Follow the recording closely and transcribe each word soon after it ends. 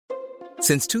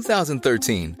Since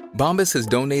 2013, Bombas has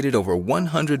donated over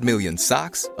 100 million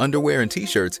socks, underwear, and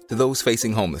T-shirts to those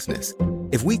facing homelessness.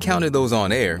 If we counted those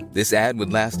on air, this ad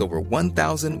would last over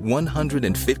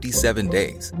 1,157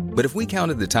 days. But if we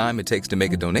counted the time it takes to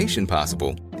make a donation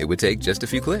possible, it would take just a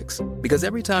few clicks. Because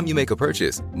every time you make a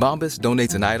purchase, Bombas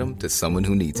donates an item to someone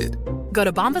who needs it. Go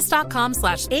to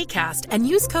bombas.com/ACAST and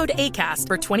use code ACAST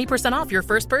for 20% off your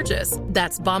first purchase.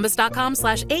 That's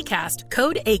bombas.com/ACAST,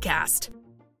 code ACAST.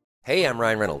 Hey, I'm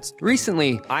Ryan Reynolds.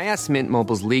 Recently, I asked Mint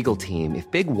Mobile's legal team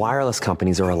if big wireless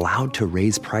companies are allowed to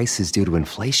raise prices due to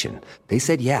inflation. They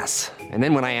said yes. And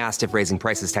then when I asked if raising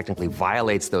prices technically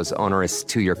violates those onerous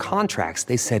two-year contracts,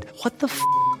 they said, "What the f***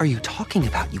 are you talking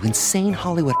about, you insane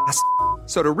Hollywood ass?"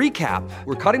 So to recap,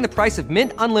 we're cutting the price of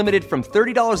Mint Unlimited from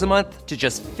 $30 a month to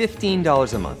just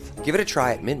 $15 a month. Give it a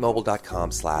try at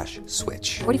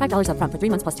mintmobile.com/switch. $45 up front for 3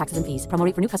 months plus taxes and fees. Promo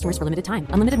rate for new customers for limited time.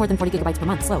 Unlimited more than 40 gigabytes per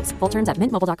month. Slows full terms at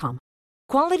mintmobile.com.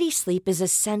 Quality sleep is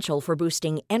essential for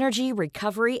boosting energy,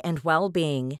 recovery, and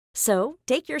well-being. So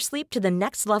take your sleep to the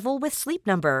next level with Sleep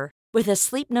Number. With a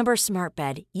Sleep Number smart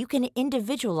bed, you can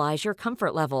individualize your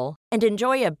comfort level and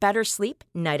enjoy a better sleep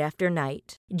night after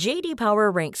night. J.D. Power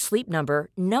ranks Sleep Number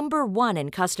number 1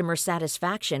 in customer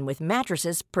satisfaction with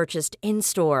mattresses purchased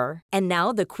in-store. And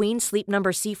now the Queen Sleep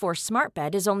Number C4 smart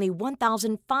bed is only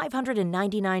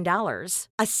 $1,599,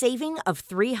 a saving of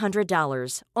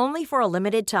 $300, only for a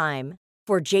limited time.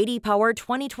 For J.D. Power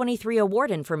 2023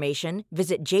 award information,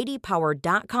 visit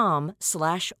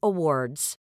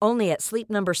jdpower.com/awards. Only at Sleep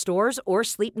Number stores or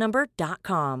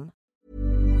sleepnumber.com.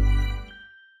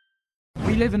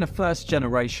 We live in a first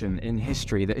generation in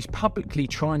history that is publicly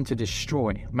trying to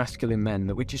destroy masculine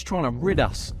men, which is trying to rid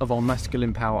us of our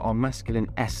masculine power, our masculine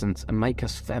essence, and make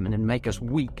us feminine, make us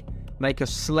weak, make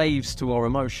us slaves to our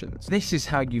emotions. This is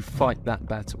how you fight that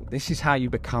battle. This is how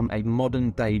you become a modern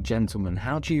day gentleman.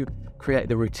 How do you create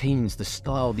the routines, the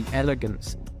style, the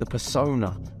elegance, the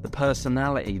persona, the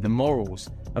personality, the morals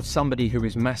of somebody who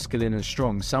is masculine and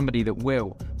strong, somebody that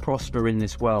will prosper in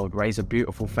this world, raise a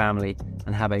beautiful family,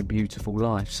 and have a beautiful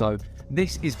life. So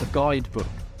this is the guidebook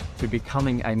to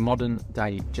becoming a modern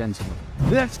day gentleman.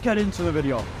 Let's get into the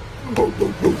video.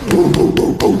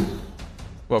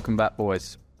 Welcome back,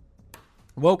 boys.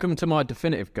 Welcome to my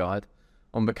definitive guide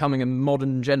on becoming a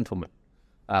modern gentleman.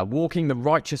 Walking the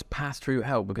righteous path through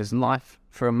hell, because life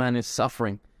for a man is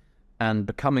suffering, and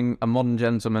becoming a modern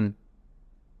gentleman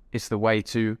is the way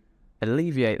to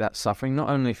alleviate that suffering, not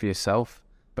only for yourself,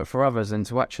 but for others, and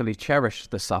to actually cherish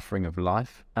the suffering of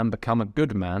life and become a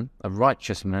good man, a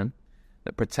righteous man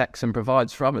that protects and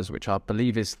provides for others, which I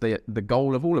believe is the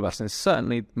goal of all of us. And it's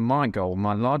certainly my goal,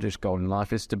 my largest goal in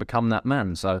life, is to become that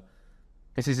man. So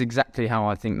this is exactly how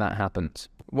I think that happens.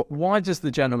 Why does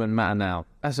the gentleman matter now?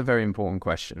 That's a very important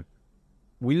question.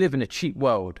 We live in a cheap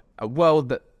world, a world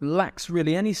that lacks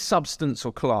really any substance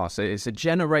or class. It's a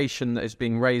generation that is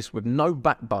being raised with no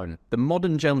backbone. The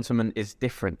modern gentleman is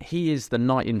different. He is the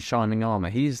knight in shining armor.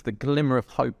 He is the glimmer of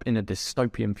hope in a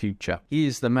dystopian future. He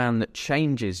is the man that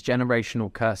changes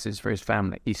generational curses for his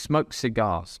family. He smokes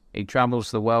cigars. He travels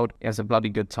the world. He has a bloody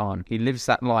good time. He lives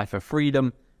that life of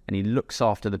freedom, and he looks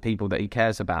after the people that he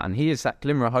cares about. And he is that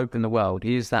glimmer of hope in the world.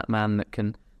 He is that man that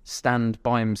can stand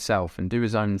by himself and do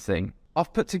his own thing.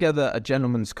 I've put together a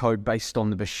gentleman's code based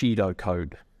on the Bushido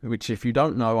code, which, if you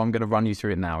don't know, I'm going to run you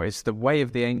through it now. It's the way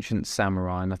of the ancient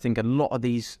samurai, and I think a lot of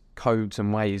these codes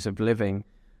and ways of living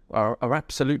are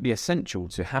absolutely essential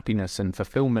to happiness and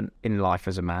fulfillment in life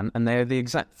as a man, and they're the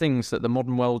exact things that the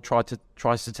modern world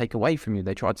tries to take away from you.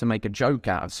 They try to make a joke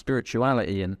out of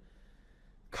spirituality and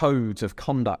codes of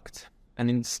conduct, and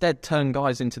instead turn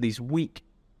guys into these weak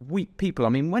people. I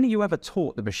mean, when are you ever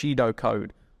taught the Bushido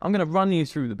code? I'm going to run you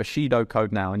through the Bushido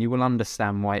code now, and you will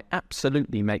understand why it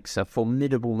absolutely makes a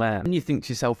formidable man. And you think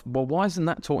to yourself, well, why isn't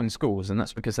that taught in schools? And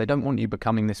that's because they don't want you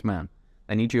becoming this man.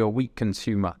 They need you a weak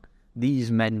consumer. These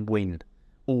men win,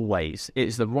 always. It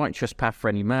is the righteous path for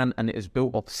any man, and it is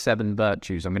built off 7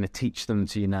 virtues. I'm going to teach them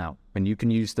to you now. And you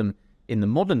can use them in the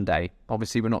modern day.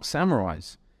 Obviously, we're not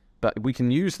samurais, but we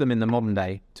can use them in the modern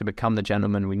day to become the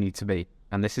gentleman we need to be.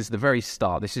 And this is the very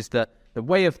start. This is the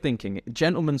way of thinking.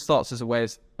 Gentleman starts as a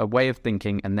way of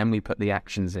thinking, and then we put the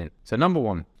actions in. So number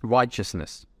 1,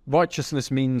 righteousness. Righteousness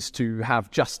means to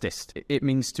have justice. It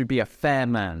means to be a fair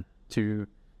man, to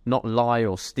not lie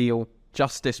or steal.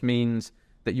 Justice means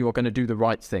that you are going to do the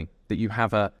right thing, that you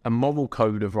have a moral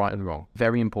code of right and wrong.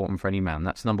 Very important for any man.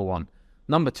 That's number 1.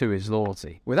 Number 2 is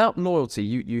loyalty. Without loyalty,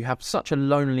 you have such a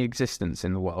lonely existence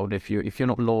in the world if you're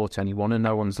not loyal to anyone and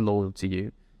no one's loyal to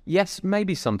you. Yes,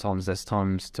 maybe sometimes there's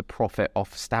times to profit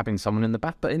off stabbing someone in the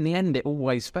back, but in the end it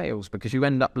always fails because you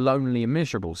end up lonely and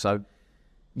miserable. So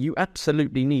you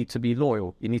absolutely need to be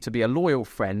loyal. You need to be a loyal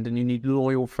friend, and you need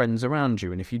loyal friends around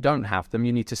you. And if you don't have them,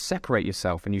 you need to separate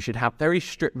yourself, and you should have very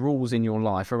strict rules in your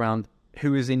life around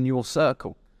who is in your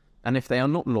circle. And if they are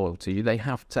not loyal to you, they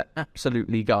have to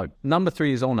absolutely go. Number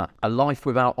 3 is honor. A life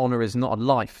without honor is not a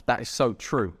life. That is so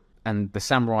true. And the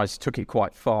samurais took it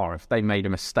quite far. If they made a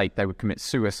mistake, they would commit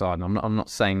suicide. And I'm not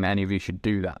saying that any of you should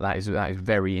do that. That is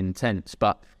very intense.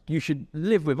 But you should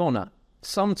live with honor.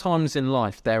 Sometimes in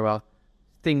life, there are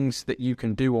things that you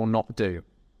can do or not do,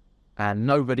 and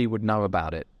nobody would know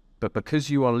about it. But because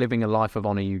you are living a life of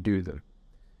honor, you do them.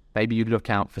 Maybe you look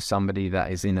out for somebody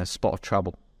that is in a spot of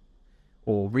trouble.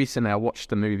 Or recently I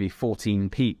watched the movie 14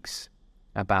 Peaks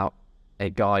about a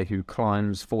guy who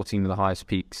climbs 14 of the highest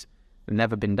peaks.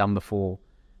 Never been done before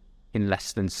in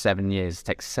less than 7 years. It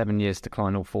takes 7 years to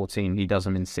climb all 14. He does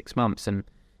them in 6 months. And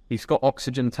he's got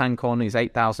oxygen tank on. He's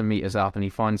 8,000 meters up, and he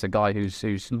finds a guy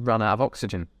who's run out of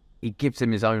oxygen. He gives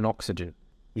him his own oxygen.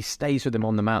 He stays with him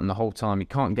on the mountain the whole time. He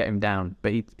can't get him down,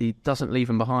 but he doesn't leave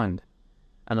him behind.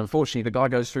 And unfortunately, the guy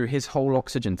goes through his whole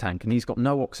oxygen tank, and he's got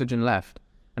no oxygen left.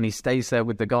 And he stays there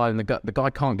with the guy, and the guy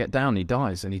can't get down. He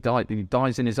dies, and he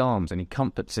dies in his arms, and he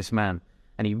comforts this man,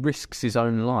 and he risks his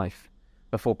own life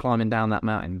before climbing down that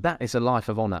mountain. That is a life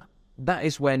of honor. That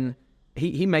is when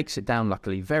he makes it down,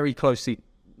 luckily, very closely,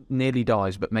 nearly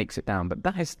dies, but makes it down. But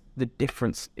that is the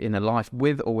difference in a life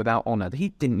with or without honor. He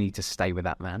didn't need to stay with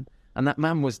that man, and that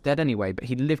man was dead anyway, but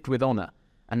he lived with honor.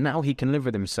 And now he can live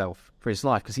with himself for his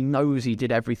life because he knows he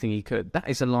did everything he could. That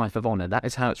is a life of honor. That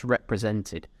is how it's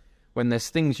represented. When there's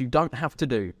things you don't have to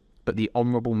do, but the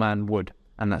honourable man would.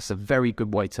 And that's a very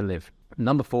good way to live.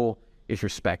 Number 4 is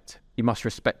respect. You must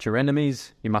respect your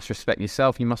enemies. You must respect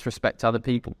yourself. You must respect other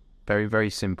people. Very, very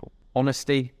simple.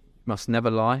 Honesty. You must never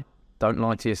lie. Don't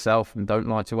lie to yourself and don't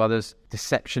lie to others.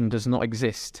 Deception does not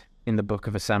exist in the book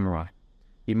of a samurai.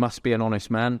 You must be an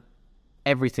honest man.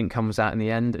 Everything comes out in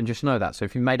the end, and just know that. So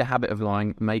if you made a habit of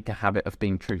lying, make a habit of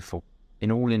being truthful.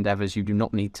 In all endeavours, you do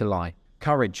not need to lie.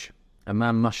 Courage. A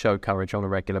man must show courage on a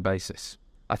regular basis.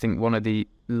 I think one of the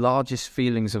largest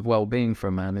feelings of well-being for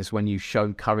a man is when you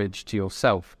show courage to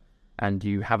yourself and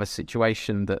you have a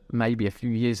situation that maybe a few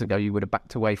years ago you would have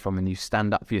backed away from, and you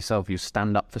stand up for yourself, you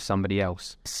stand up for somebody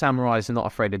else. Samurais are not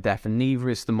afraid of death, and neither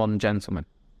is the modern gentleman.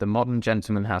 The modern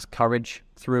gentleman has courage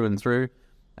through and through,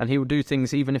 and he will do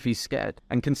things even if he's scared.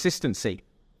 And consistency,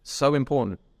 so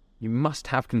important. You must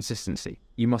have consistency.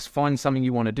 You must find something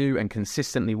you want to do and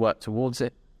consistently work towards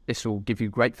it. This will give you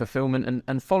great fulfillment,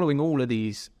 and following all of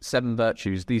these 7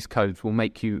 virtues, these codes, will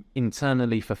make you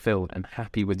internally fulfilled and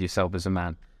happy with yourself as a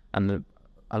man. And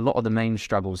a lot of the main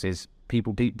struggles is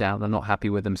people deep down are not happy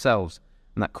with themselves,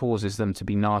 and that causes them to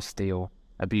be nasty or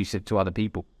abusive to other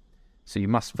people. So you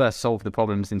must first solve the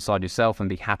problems inside yourself and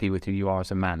be happy with who you are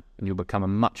as a man, and you'll become a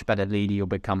much better leader. You'll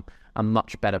become a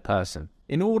much better person.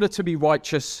 In order to be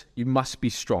righteous, you must be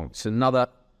strong. It's another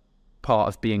part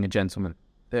of being a gentleman.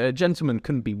 A gentleman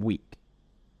couldn't be weak.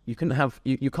 You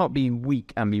can't be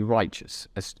weak and be righteous,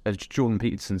 as Jordan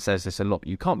Peterson says this a lot.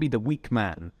 You can't be the weak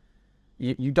man.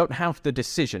 You don't have the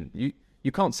decision. You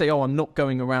can't say, oh, I'm not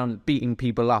going around beating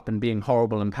people up and being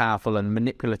horrible and powerful and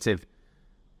manipulative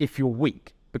if you're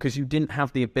weak, because you didn't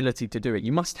have the ability to do it.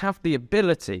 You must have the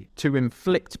ability to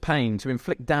inflict pain, to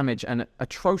inflict damage and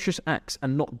atrocious acts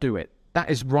and not do it. That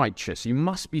is righteous. You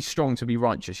must be strong to be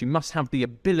righteous. You must have the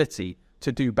ability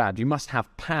to do bad. You must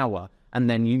have power and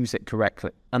then use it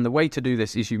correctly. And the way to do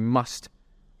this is you must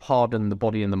harden the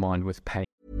body and the mind with pain.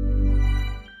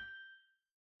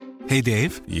 Hey,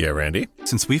 Dave. Yeah, Randy.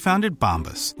 Since we founded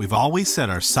Bombas, we've always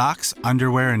said our socks,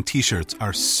 underwear, and T-shirts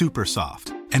are super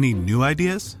soft. Any new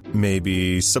ideas?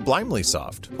 Maybe sublimely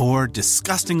soft. Or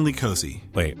disgustingly cozy.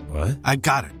 Wait, what? I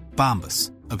got it.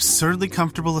 Bombas. Absurdly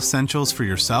comfortable essentials for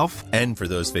yourself and for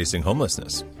those facing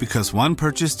homelessness. Because one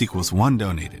purchased equals one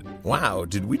donated. Wow,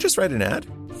 did we just write an ad?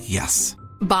 Yes.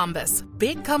 Bombas.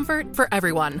 Big comfort for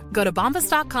everyone. Go to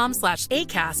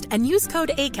bombas.com/ACAST and use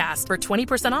code ACAST for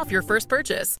 20% off your first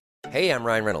purchase. Hey, I'm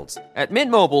Ryan Reynolds. At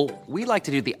Mint Mobile, we like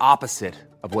to do the opposite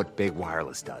of what Big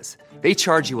Wireless does. They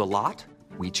charge you a lot,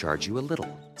 we charge you a little.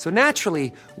 So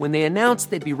naturally, when they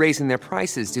announced they'd be raising their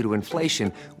prices due to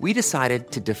inflation, we decided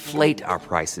to deflate our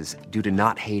prices due to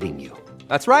not hating you.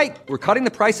 That's right. We're cutting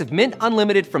the price of Mint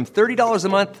Unlimited from $30 a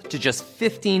month to just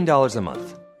 $15 a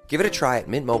month. Give it a try at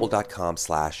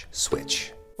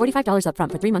mintmobile.com/switch. $45 up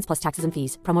front for 3 months plus taxes and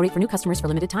fees. Promo rate for new customers for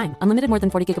limited time. Unlimited more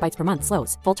than 40 gigabytes per month.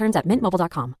 Slows full terms at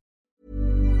mintmobile.com.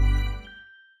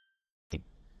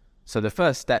 So the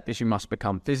first step is you must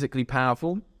become physically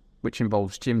powerful, which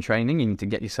involves gym training. You need to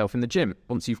get yourself in the gym.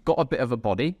 Once you've got a bit of a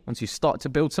body, once you start to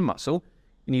build some muscle,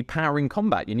 You need power in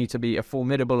combat. You need to be a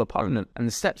formidable opponent.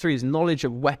 And step 3 is knowledge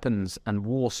of weapons and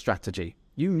war strategy.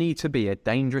 You need to be a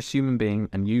dangerous human being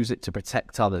and use it to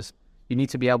protect others. You need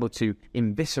to be able to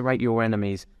eviscerate your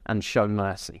enemies and show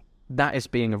mercy. That is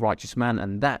being a righteous man,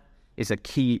 and that is a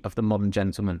key of the modern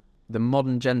gentleman. The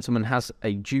modern gentleman has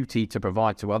a duty to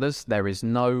provide to others. There is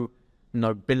no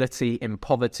nobility in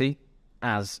poverty,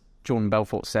 as Jordan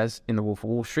Belfort says in The Wolf of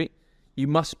Wall Street. You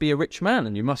must be a rich man,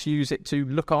 and you must use it to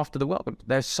look after the world.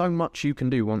 There's so much you can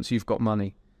do once you've got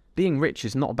money. Being rich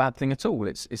is not a bad thing at all.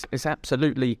 It's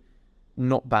absolutely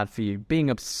not bad for you. Being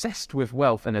obsessed with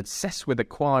wealth and obsessed with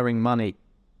acquiring money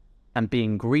and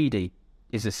being greedy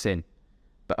is a sin.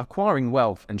 But acquiring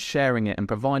wealth and sharing it and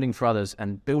providing for others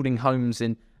and building homes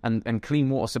and clean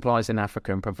water supplies in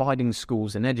Africa and providing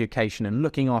schools and education and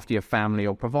looking after your family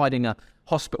or providing a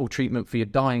hospital treatment for your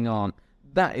dying aunt,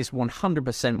 that is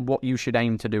 100% what you should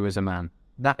aim to do as a man.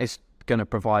 That is going to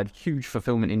provide huge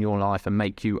fulfillment in your life and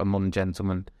make you a modern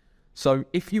gentleman. So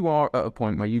if you are at a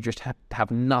point where you just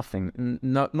have nothing,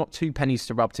 not 2 pennies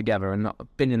to rub together and not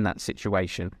been in that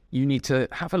situation, you need to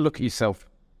have a look at yourself,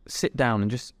 sit down and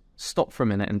just stop for a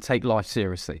minute and take life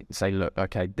seriously. Say, look,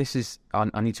 okay,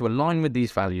 I need to align with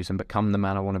these values and become the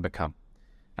man I want to become.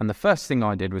 And the first thing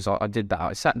I did was I did that.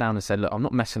 I sat down and said, look, I'm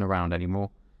not messing around anymore.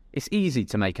 It's easy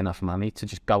to make enough money to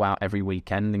just go out every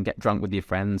weekend and get drunk with your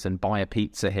friends and buy a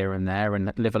pizza here and there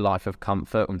and live a life of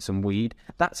comfort and some weed.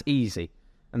 That's easy.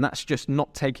 And that's just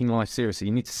not taking life seriously.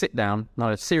 You need to sit down, and I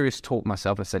had a serious talk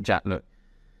myself. I said, Jack, look,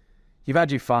 you've had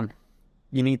your fun.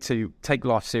 You need to take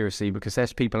life seriously because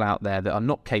there's people out there that are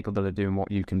not capable of doing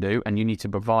what you can do, and you need to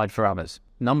provide for others.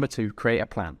 Number 2, create a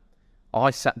plan.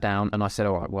 I sat down and I said,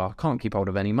 all right, well, I can't keep hold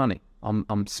of any money.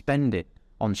 I'm spending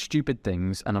on stupid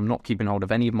things, and I'm not keeping hold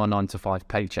of any of my 9-to-5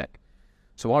 paycheck.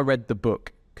 So I read the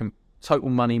book, Total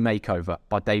Money Makeover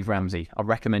by Dave Ramsey. I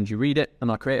recommend you read it,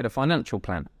 and I created a financial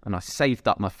plan, and I saved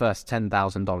up my first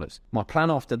 $10,000. My plan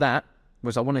after that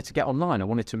was I wanted to get online. I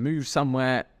wanted to move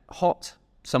somewhere hot,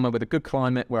 somewhere with a good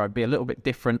climate where I'd be a little bit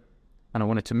different, and I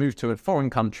wanted to move to a foreign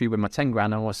country with my 10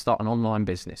 grand and I wanted to start an online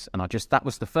business. And that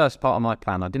was the first part of my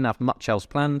plan. I didn't have much else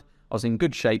planned. I was in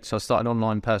good shape, so I started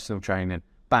online personal training.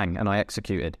 Bang, and I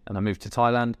executed, and I moved to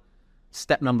Thailand.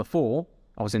 Step number 4,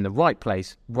 I was in the right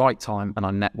place, right time, and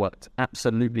I networked.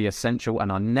 Absolutely essential,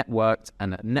 and I networked,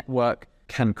 and a network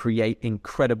can create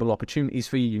incredible opportunities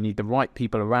for you. You need the right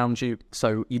people around you,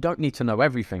 so you don't need to know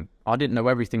everything. I didn't know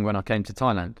everything when I came to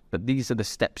Thailand, but these are the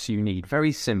steps you need.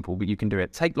 Very simple, but you can do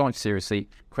it. Take life seriously,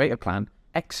 create a plan,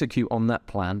 execute on that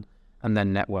plan, and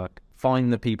then network.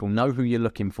 Find the people, know who you're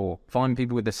looking for. Find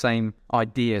people with the same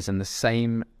ideas and the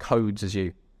same codes as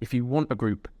you. If you want a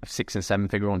group of 6- and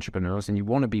 7-figure entrepreneurs and you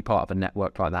want to be part of a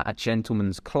network like that, a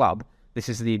gentleman's club, this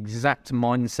is the exact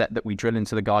mindset that we drill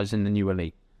into the guys in the new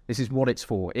elite. This is what it's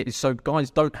for. It is so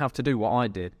guys don't have to do what I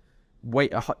did.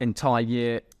 Wait an entire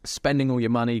year, spending all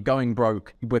your money, going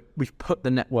broke. We've put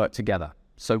the network together.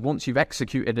 So once you've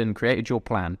executed and created your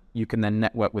plan, you can then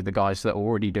network with the guys that are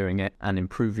already doing it and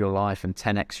improve your life and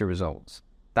 10x your results.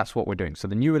 That's what we're doing. So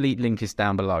the new elite link is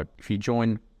down below. If you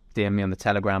join, DM me on the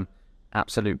Telegram.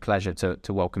 Absolute pleasure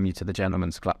to welcome you to the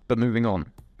Gentleman's Club. But moving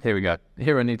on, here we go.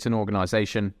 Hero needs an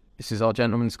organization. This is our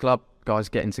Gentleman's Club. Guys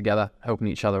getting together, helping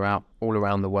each other out all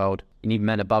around the world. You need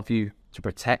men above you to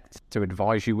protect, to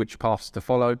advise you which paths to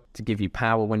follow, to give you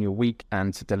power when you're weak,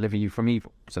 and to deliver you from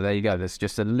evil. So there you go. There's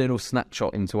just a little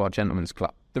snapshot into our Gentleman's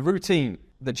Club. The routine.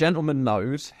 The gentleman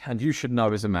knows, and you should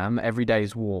know as a man, that every day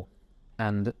is war.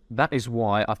 And that is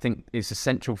why I think it's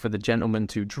essential for the gentleman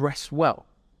to dress well,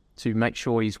 to make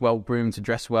sure he's well groomed, to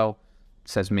dress well.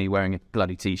 Says me wearing a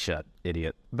bloody t-shirt,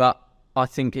 idiot. But I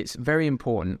think it's very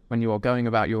important when you are going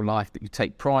about your life that you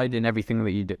take pride in everything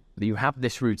that you do, that you have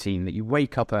this routine, that you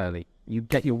wake up early, you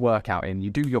get your workout in, you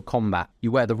do your combat,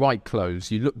 you wear the right clothes,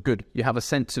 you look good, you have a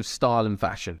sense of style and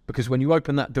fashion. Because when you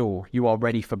open that door, you are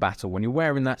ready for battle. When you're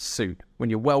wearing that suit, when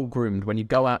you're well groomed, when you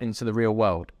go out into the real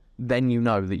world, then you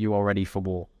know that you are ready for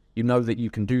war. You know that you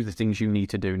can do the things you need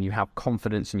to do, and you have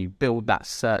confidence, and you build that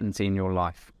certainty in your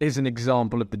life. Here's an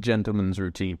example of the gentleman's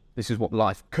routine. This is what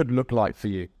life could look like for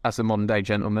you as a modern day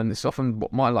gentleman. This is often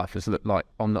what my life has looked like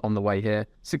on the way here.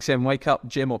 6 a.m. wake up,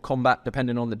 gym or combat,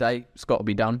 depending on the day. It's got to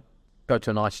be done. Go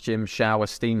to a nice gym, shower,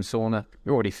 steam sauna.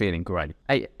 You're already feeling great.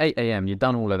 8 a.m. you've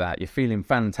done all of that. You're feeling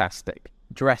fantastic.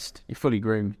 Dressed, you're fully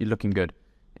groomed, you're looking good.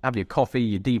 Have your coffee,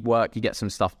 your deep work, you get some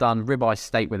stuff done. Ribeye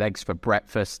steak with eggs for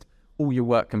breakfast. All your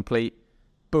work complete.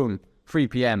 Boom. 3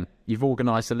 p.m. You've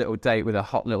organised a little date with a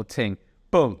hot little ting.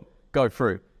 Boom. Go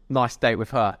through. Nice date with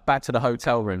her. Back to the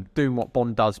hotel room. Doing what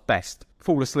Bond does best.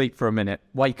 Fall asleep for a minute.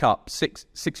 Wake up. 6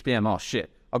 p.m. Oh, shit.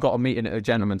 I got a meeting at a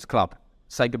gentleman's club.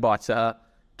 Say goodbye to her.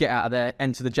 get out of there,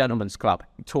 enter the gentleman's club,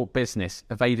 talk business,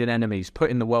 evading enemies,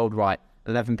 putting the world right.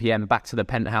 11 p.m, back to the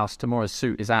penthouse. Tomorrow's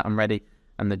suit is out and ready,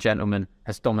 and the gentleman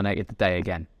has dominated the day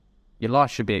again. Your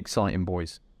life should be exciting,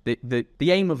 boys. The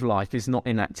aim of life is not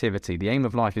inactivity. The aim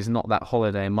of life is not that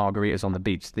holiday and margaritas on the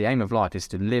beach. The aim of life is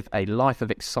to live a life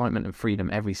of excitement and freedom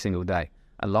every single day.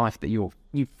 A life that you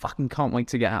fucking can't wait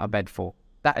to get out of bed for.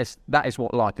 That is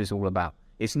what life is all about.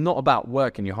 It's not about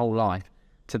working your whole life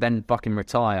to then fucking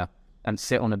retire and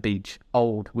sit on a beach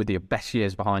old with your best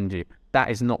years behind you. That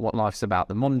is not what life's about.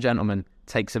 The modern gentleman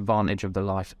takes advantage of the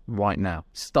life right now.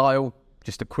 Style,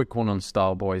 just a quick one on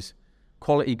style, boys.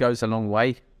 Quality goes a long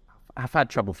way. I've had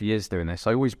trouble for years doing this.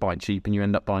 I always buy cheap and you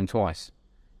end up buying twice.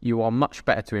 You are much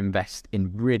better to invest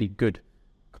in really good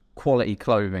quality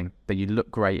clothing that you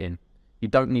look great in. You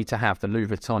don't need to have the Louis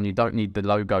Vuitton, you don't need the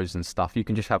logos and stuff. You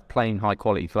can just have plain high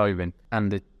quality clothing.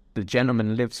 And the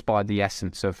gentleman lives by the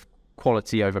essence of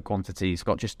quality over quantity. He's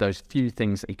got just those few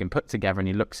things that he can put together and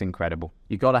he looks incredible.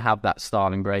 You got to have that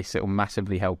style and grace. It will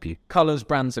massively help you. Colours,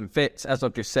 brands and fits, as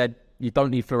I've just said, you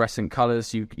don't need fluorescent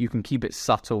colours. You can keep it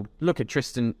subtle. Look at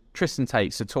Tristan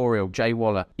Tate, Sartorial, Jay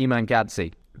Waller, Iman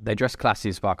Gadzhi. They dress classy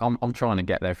as fuck. I'm trying to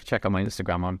get there. If you check out my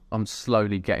Instagram, I'm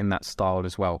slowly getting that style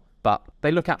as well. But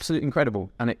they look absolutely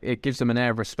incredible, and it gives them an air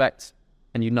of respect,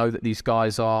 and you know that these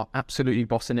guys are absolutely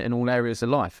bossing it in all areas of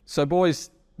life. So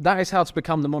boys, that is how to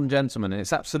become the modern gentleman, and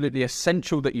it's absolutely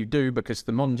essential that you do, because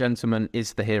the modern gentleman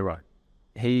is the hero.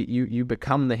 You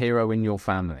become the hero in your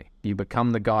family. You become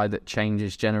the guy that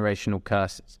changes generational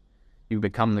curses. You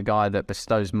become the guy that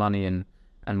bestows money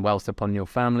and wealth upon your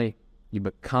family. You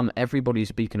become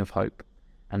everybody's beacon of hope.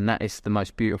 And that is the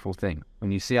most beautiful thing, when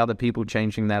you see other people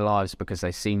changing their lives because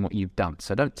they've seen what you've done.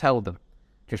 So don't tell them.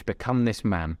 Just become this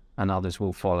man and others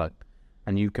will follow.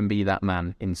 And you can be that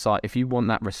man inside. If you want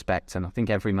that respect, and I think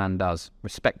every man does,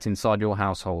 respect inside your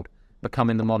household,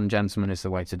 becoming the modern gentleman is the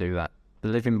way to do that.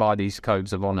 Living by these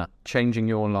codes of honour, changing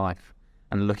your life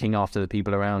and looking after the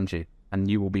people around you, and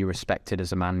you will be respected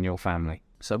as a man in your family.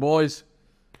 So boys,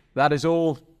 that is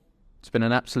all. It's been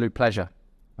an absolute pleasure.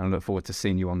 I look forward to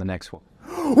seeing you on the next one.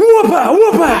 Whoop-a,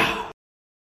 whoop-a!